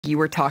You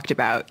were talked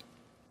about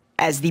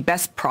as the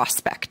best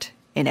prospect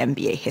in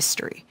NBA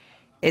history.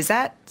 Is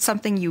that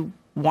something you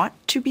want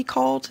to be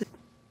called?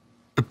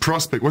 A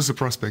prospect? What's a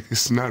prospect?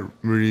 It's not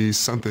really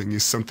something.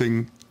 It's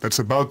something that's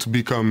about to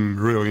become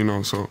real, you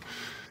know. So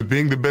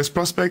being the best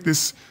prospect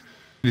is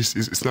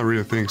it's not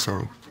really a thing.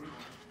 So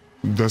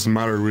it doesn't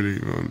matter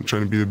really. I'm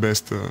trying to be the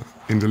best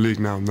in the league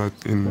now, not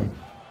in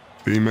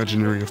the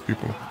imaginary of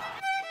people.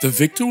 The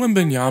Victor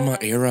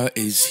Wembanyama era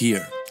is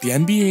here. The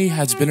NBA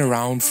has been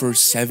around for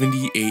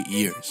 78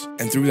 years,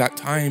 and through that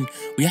time,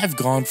 we have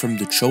gone from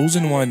the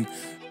chosen one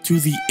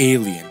to the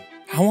alien.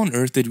 How on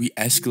earth did we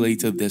escalate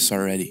to this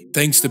already?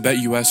 Thanks to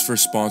BetUS for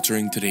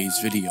sponsoring today's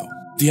video.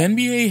 The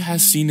NBA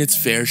has seen its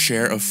fair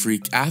share of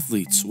freak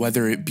athletes,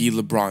 whether it be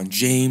LeBron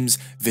James,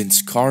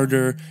 Vince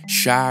Carter,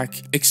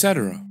 Shaq,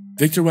 etc.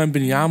 Victor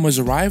Wembanyama's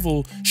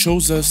arrival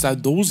shows us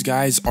that those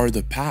guys are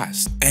the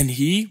past, and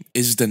he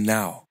is the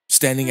now.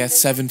 Standing at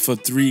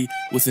 7'3"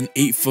 with an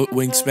 8-foot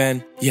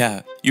wingspan.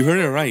 Yeah, you heard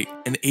it right,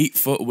 an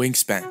 8-foot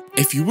wingspan.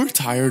 If you were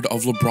tired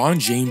of LeBron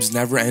James'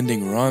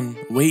 never-ending run,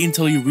 wait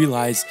until you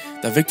realize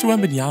that Victor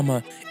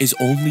Wembanyama is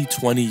only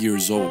 20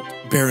 years old.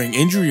 Bearing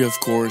injury, of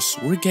course,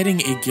 we're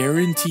getting a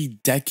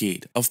guaranteed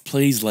decade of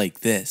plays like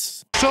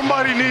this.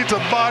 Somebody needs a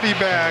body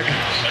bag.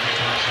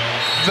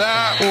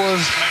 That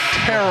was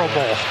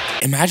terrible.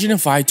 Imagine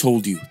if I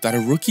told you that a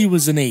rookie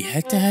was in a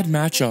head-to-head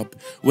matchup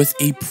with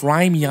a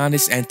prime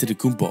Giannis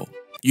Antetokounmpo.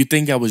 You'd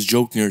think I was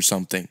joking or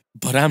something,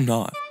 but I'm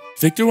not.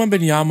 Victor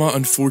Wembanyama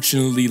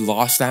unfortunately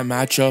lost that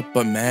matchup,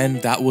 but man,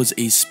 that was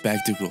a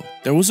spectacle.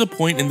 There was a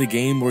point in the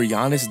game where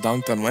Giannis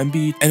dunked on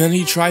Wemby, and then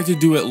he tried to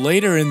do it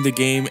later in the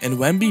game, and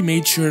Wemby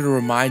made sure to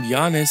remind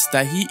Giannis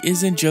that he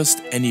isn't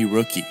just any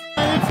rookie.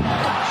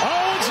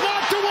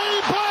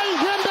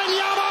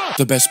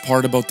 The best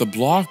part about the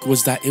block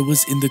was that it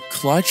was in the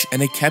clutch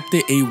and it kept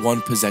it a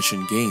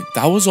one-possession game.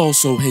 That was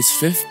also his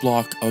 5th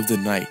block of the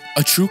night.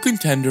 A true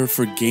contender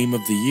for Game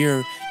of the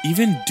Year,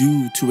 even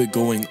due to it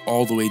going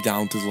all the way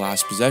down to the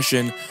last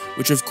possession,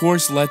 which of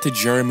course led to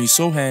Jeremy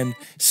Sohan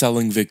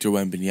selling Victor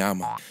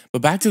Wembanyama.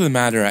 But back to the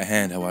matter at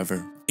hand,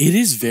 however. It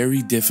is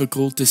very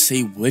difficult to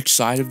say which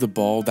side of the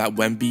ball that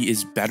Wemby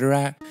is better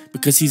at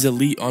because he's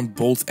elite on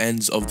both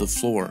ends of the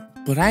floor.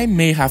 But I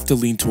may have to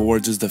lean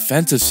towards his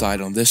defensive side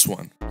on this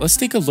one. Let's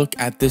take a look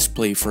at this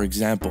play for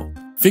example.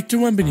 Victor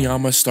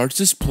Wembanyama starts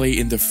this play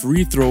in the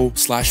free throw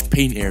 /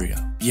 paint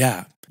area.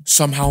 Yeah,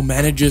 somehow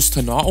manages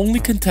to not only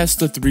contest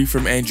the 3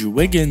 from Andrew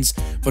Wiggins,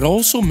 but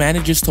also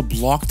manages to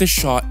block the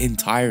shot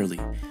entirely.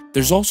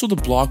 There's also the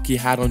block he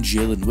had on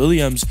Jalen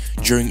Williams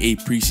during a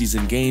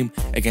preseason game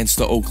against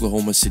the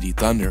Oklahoma City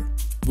Thunder.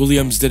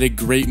 Williams did a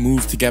great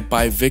move to get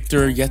by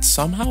Victor, yet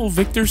somehow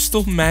Victor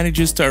still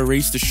manages to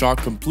erase the shot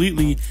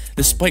completely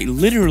despite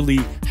literally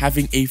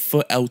having a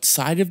foot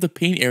outside of the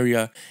paint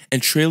area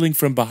and trailing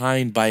from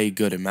behind by a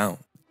good amount.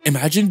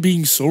 Imagine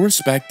being so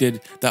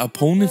respected that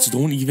opponents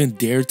don't even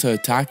dare to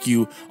attack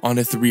you on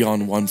a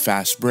 3-on-1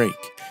 fast break.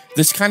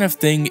 This kind of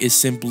thing is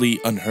simply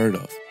unheard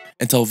of.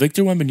 Until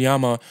Victor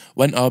Wembanyama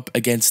went up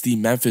against the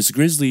Memphis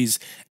Grizzlies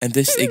and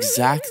this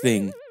exact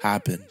thing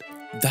happened.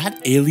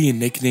 That alien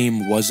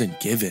nickname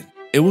wasn't given,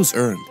 it was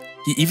earned.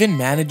 He even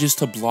manages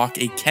to block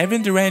a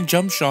Kevin Durant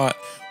jump shot,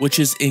 which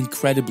is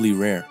incredibly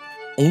rare.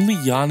 Only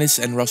Giannis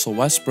and Russell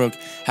Westbrook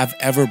have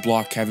ever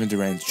blocked Kevin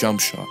Durant's jump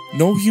shot.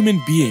 No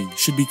human being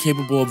should be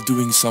capable of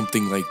doing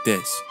something like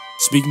this.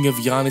 Speaking of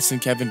Giannis and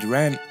Kevin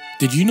Durant,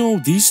 did you know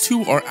these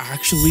two are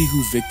actually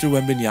who Victor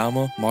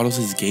Wembanyama models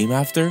his game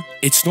after?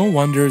 It's no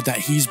wonder that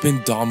he's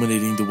been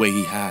dominating the way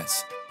he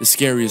has. The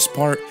scariest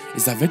part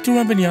is that Victor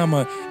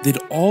Wembanyama did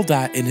all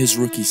that in his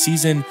rookie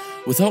season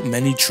without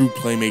many true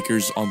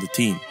playmakers on the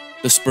team.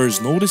 The Spurs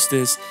noticed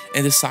this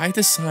and decided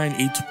to sign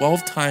a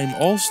 12-time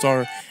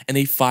All-Star and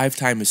a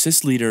 5-time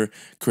assist leader,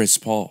 Chris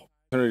Paul.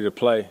 Opportunity to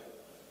play,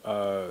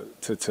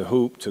 to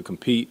hoop, to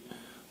compete.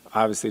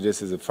 Obviously,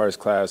 this is a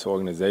first-class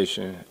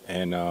organization,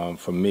 and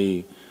for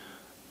me,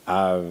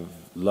 I've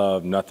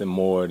loved nothing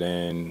more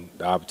than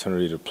the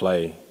opportunity to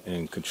play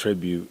and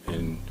contribute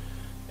and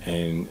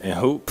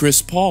hoop.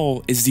 Chris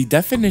Paul is the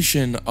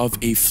definition of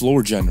a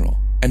floor general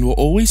and will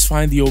always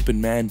find the open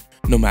man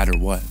no matter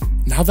what.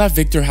 Now that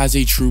Victor has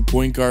a true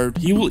point guard,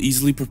 he will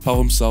easily propel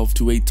himself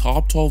to a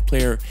top 12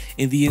 player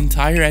in the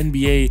entire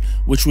NBA,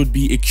 which would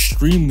be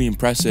extremely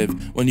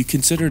impressive when you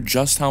consider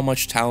just how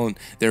much talent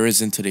there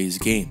is in today's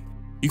game.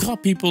 You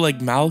got people like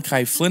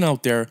Malachi Flynn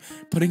out there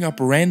putting up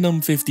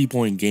random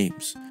 50-point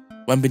games.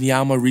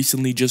 Wembanyama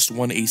recently just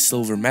won a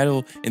silver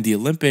medal in the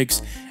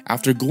Olympics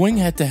after going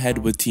head-to-head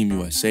with Team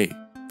USA.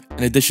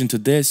 In addition to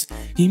this,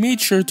 he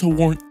made sure to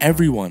warn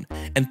everyone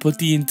and put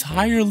the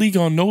entire league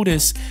on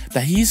notice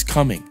that he's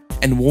coming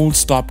and won't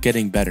stop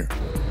getting better.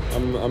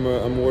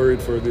 I'm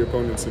worried for the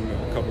opponents in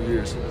a couple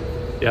years.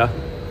 Yeah,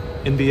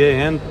 NBA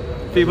and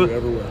FIBA?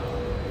 Everywhere.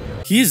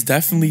 He is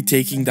definitely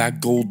taking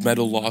that gold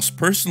medal loss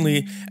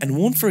personally and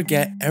won't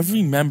forget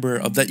every member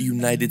of that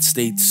United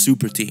States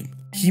super team.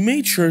 He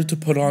made sure to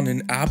put on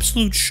an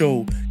absolute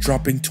show,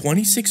 dropping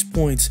 26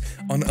 points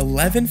on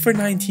 11 for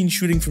 19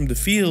 shooting from the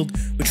field,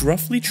 which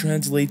roughly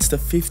translates to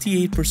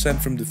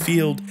 58% from the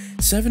field,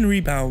 7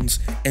 rebounds,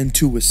 and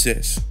 2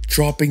 assists.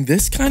 Dropping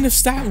this kind of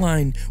stat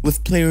line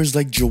with players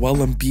like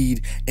Joel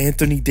Embiid,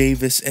 Anthony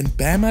Davis, and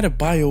Bam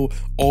Adebayo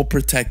all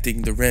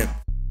protecting the rim.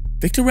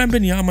 Victor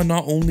Wembanyama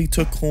not only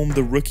took home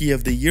the Rookie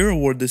of the Year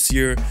award this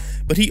year,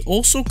 but he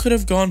also could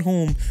have gone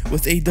home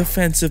with a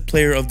Defensive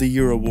Player of the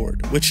Year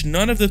award, which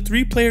none of the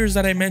 3 players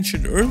that I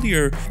mentioned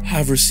earlier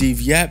have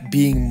received yet,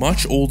 being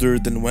much older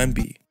than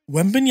Wemby.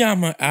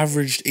 Wembanyama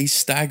averaged a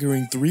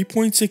staggering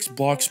 3.6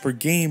 blocks per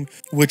game,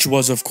 which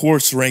was of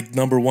course ranked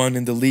number 1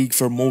 in the league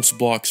for most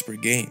blocks per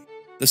game.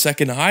 The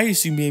second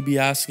highest, you may be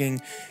asking,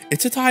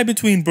 it's a tie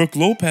between Brook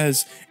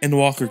Lopez and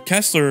Walker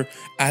Kessler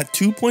at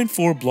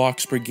 2.4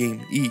 blocks per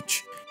game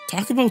each.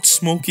 Talk about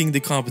smoking the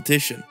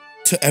competition.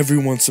 To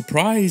everyone's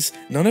surprise,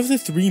 none of the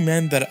 3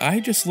 men that I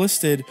just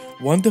listed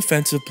won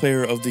Defensive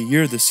Player of the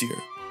Year this year.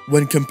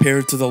 When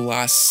compared to the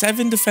last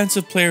 7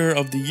 Defensive Player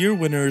of the Year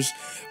winners,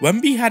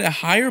 Wemby had a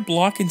higher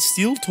block and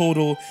steal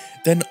total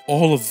than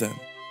all of them.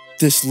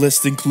 This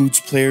list includes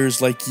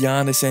players like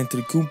Giannis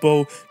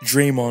Antetokounmpo,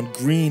 Draymond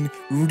Green,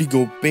 Rudy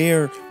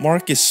Gobert,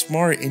 Marcus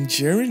Smart, and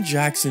Jaren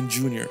Jackson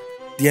Jr.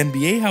 The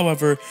NBA,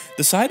 however,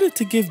 decided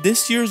to give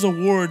this year's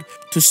award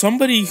to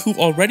somebody who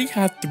already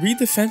had 3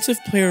 Defensive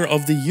Player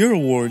of the Year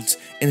awards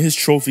in his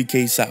trophy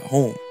case at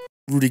home,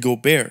 Rudy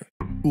Gobert,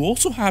 who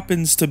also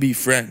happens to be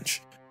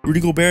French.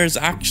 Rudy Gobert is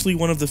actually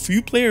one of the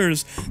few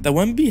players that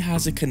Wemby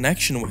has a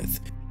connection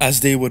with,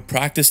 as they would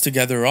practice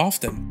together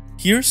often.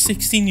 Here's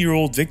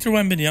 16-year-old Victor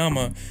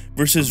Wembanyama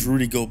versus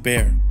Rudy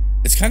Gobert.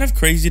 It's kind of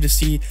crazy to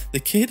see the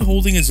kid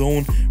holding his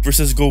own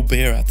versus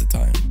Gobert at the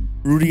time.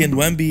 Rudy and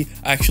Wemby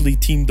actually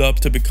teamed up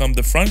to become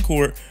the front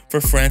court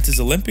for France's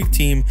Olympic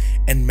team,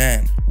 and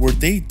man, were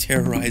they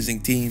terrorizing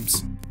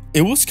teams.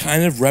 It was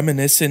kind of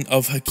reminiscent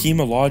of Hakeem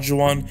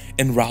Olajuwon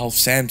and Ralph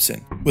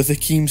Sampson, with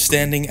Hakeem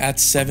standing at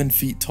 7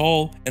 feet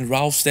tall and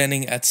Ralph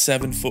standing at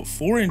 7 foot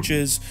 4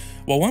 inches,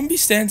 while Wemby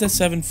stands at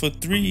 7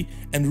 foot 3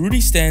 and Rudy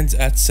stands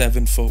at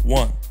 7 foot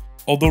 1.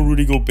 Although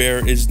Rudy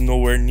Gobert is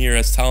nowhere near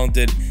as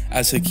talented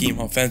as Hakeem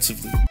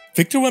offensively.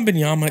 Victor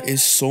Wembanyama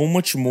is so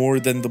much more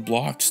than the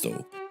blocks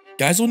though.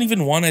 Guys don't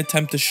even want to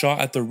attempt a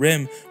shot at the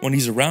rim when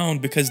he's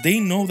around because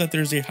they know that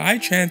there's a high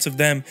chance of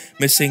them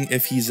missing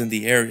if he's in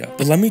the area.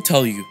 But let me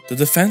tell you, the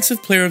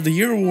Defensive Player of the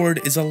Year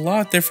award is a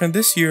lot different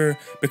this year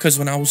because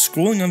when I was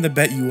scrolling on the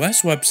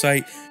BetUS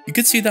website, you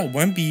could see that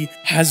Wemby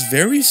has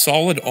very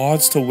solid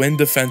odds to win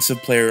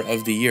Defensive Player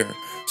of the Year.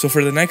 So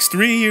for the next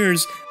 3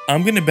 years,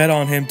 I'm going to bet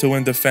on him to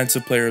win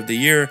Defensive Player of the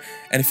Year.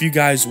 And if you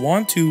guys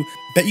want to,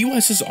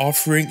 BetUS is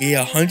offering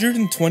a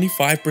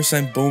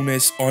 125%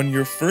 bonus on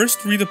your first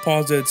 3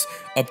 deposits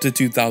up to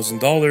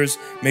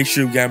 $2,000. Make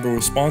sure you gamble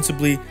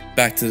responsibly.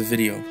 Back to the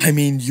video. I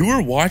mean, you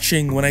were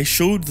watching when I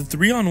showed the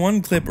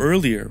 3-on-1 clip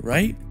earlier,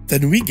 right?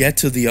 Then we get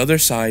to the other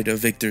side of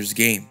Victor's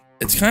game.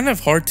 It's kind of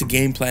hard to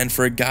game plan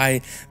for a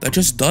guy that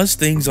just does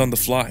things on the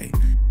fly.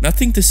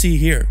 Nothing to see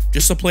here,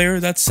 just a player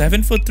that's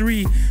 7 foot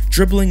 3,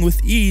 dribbling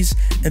with ease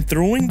and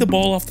throwing the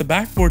ball off the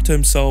backboard to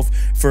himself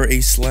for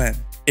a slam.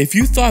 If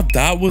you thought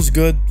that was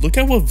good, look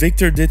at what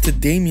Victor did to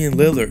Damian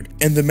Lillard,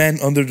 and the man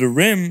under the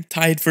rim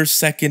tied for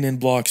 2nd in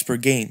blocks per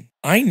game.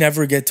 I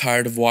never get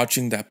tired of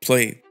watching that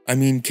play. I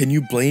mean, can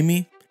you blame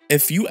me?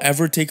 If you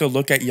ever take a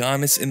look at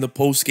Giannis in the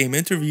post-game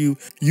interview,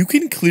 you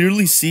can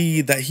clearly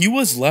see that he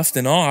was left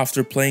in awe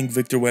after playing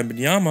Victor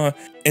Wembanyama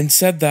and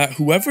said that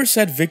whoever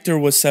said Victor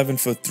was 7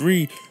 foot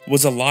 3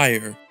 was a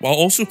liar, while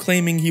also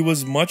claiming he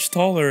was much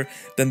taller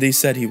than they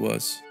said he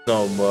was.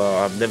 No,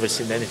 I've never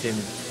seen anything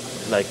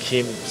like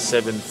him,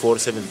 7'4",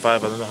 7'5", I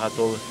don't know how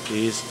tall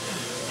he is.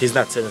 He's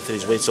not 7'3",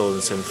 he's way taller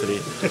than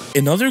 7'3".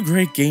 Another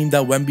great game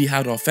that Wemby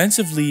had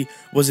offensively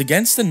was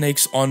against the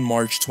Knicks on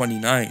March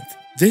 29th.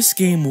 This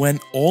game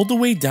went all the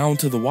way down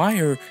to the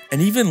wire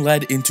and even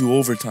led into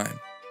overtime.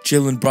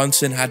 Jalen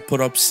Brunson had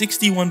put up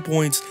 61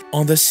 points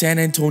on the San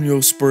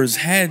Antonio Spurs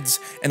heads,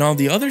 and on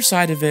the other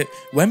side of it,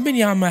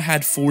 Wembanyama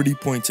had 40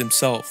 points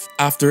himself.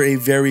 After a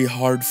very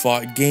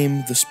hard-fought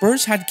game, the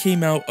Spurs had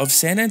came out of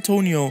San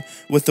Antonio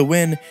with the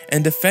win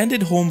and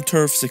defended home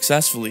turf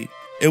successfully.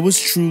 It was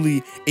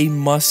truly a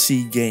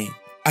must-see game.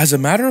 As a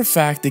matter of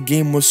fact, the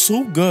game was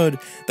so good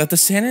that the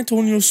San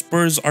Antonio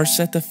Spurs are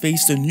set to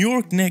face the New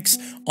York Knicks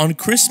on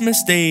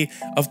Christmas Day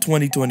of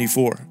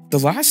 2024. The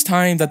last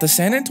time that the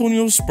San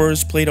Antonio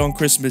Spurs played on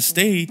Christmas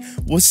Day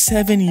was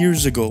 7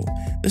 years ago.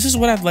 This is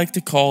what I'd like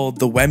to call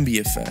the Wemby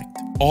effect.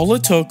 All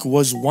it took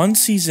was 1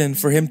 season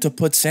for him to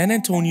put San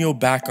Antonio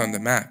back on the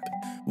map.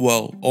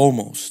 Well,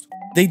 almost.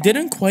 They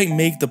didn't quite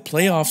make the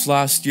playoffs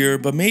last year,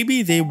 but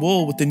maybe they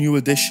will with the new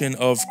addition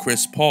of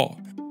Chris Paul.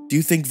 Do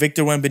you think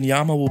Victor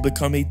Wembanyama will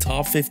become a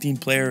top 15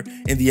 player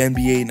in the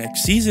NBA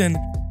next season?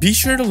 Be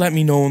sure to let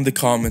me know in the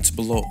comments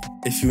below.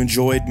 If you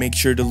enjoyed, make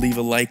sure to leave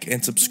a like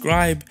and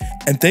subscribe.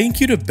 And thank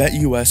you to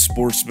BetUS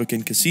Sportsbook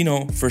and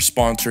Casino for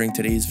sponsoring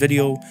today's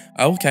video.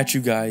 I will catch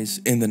you guys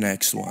in the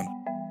next one.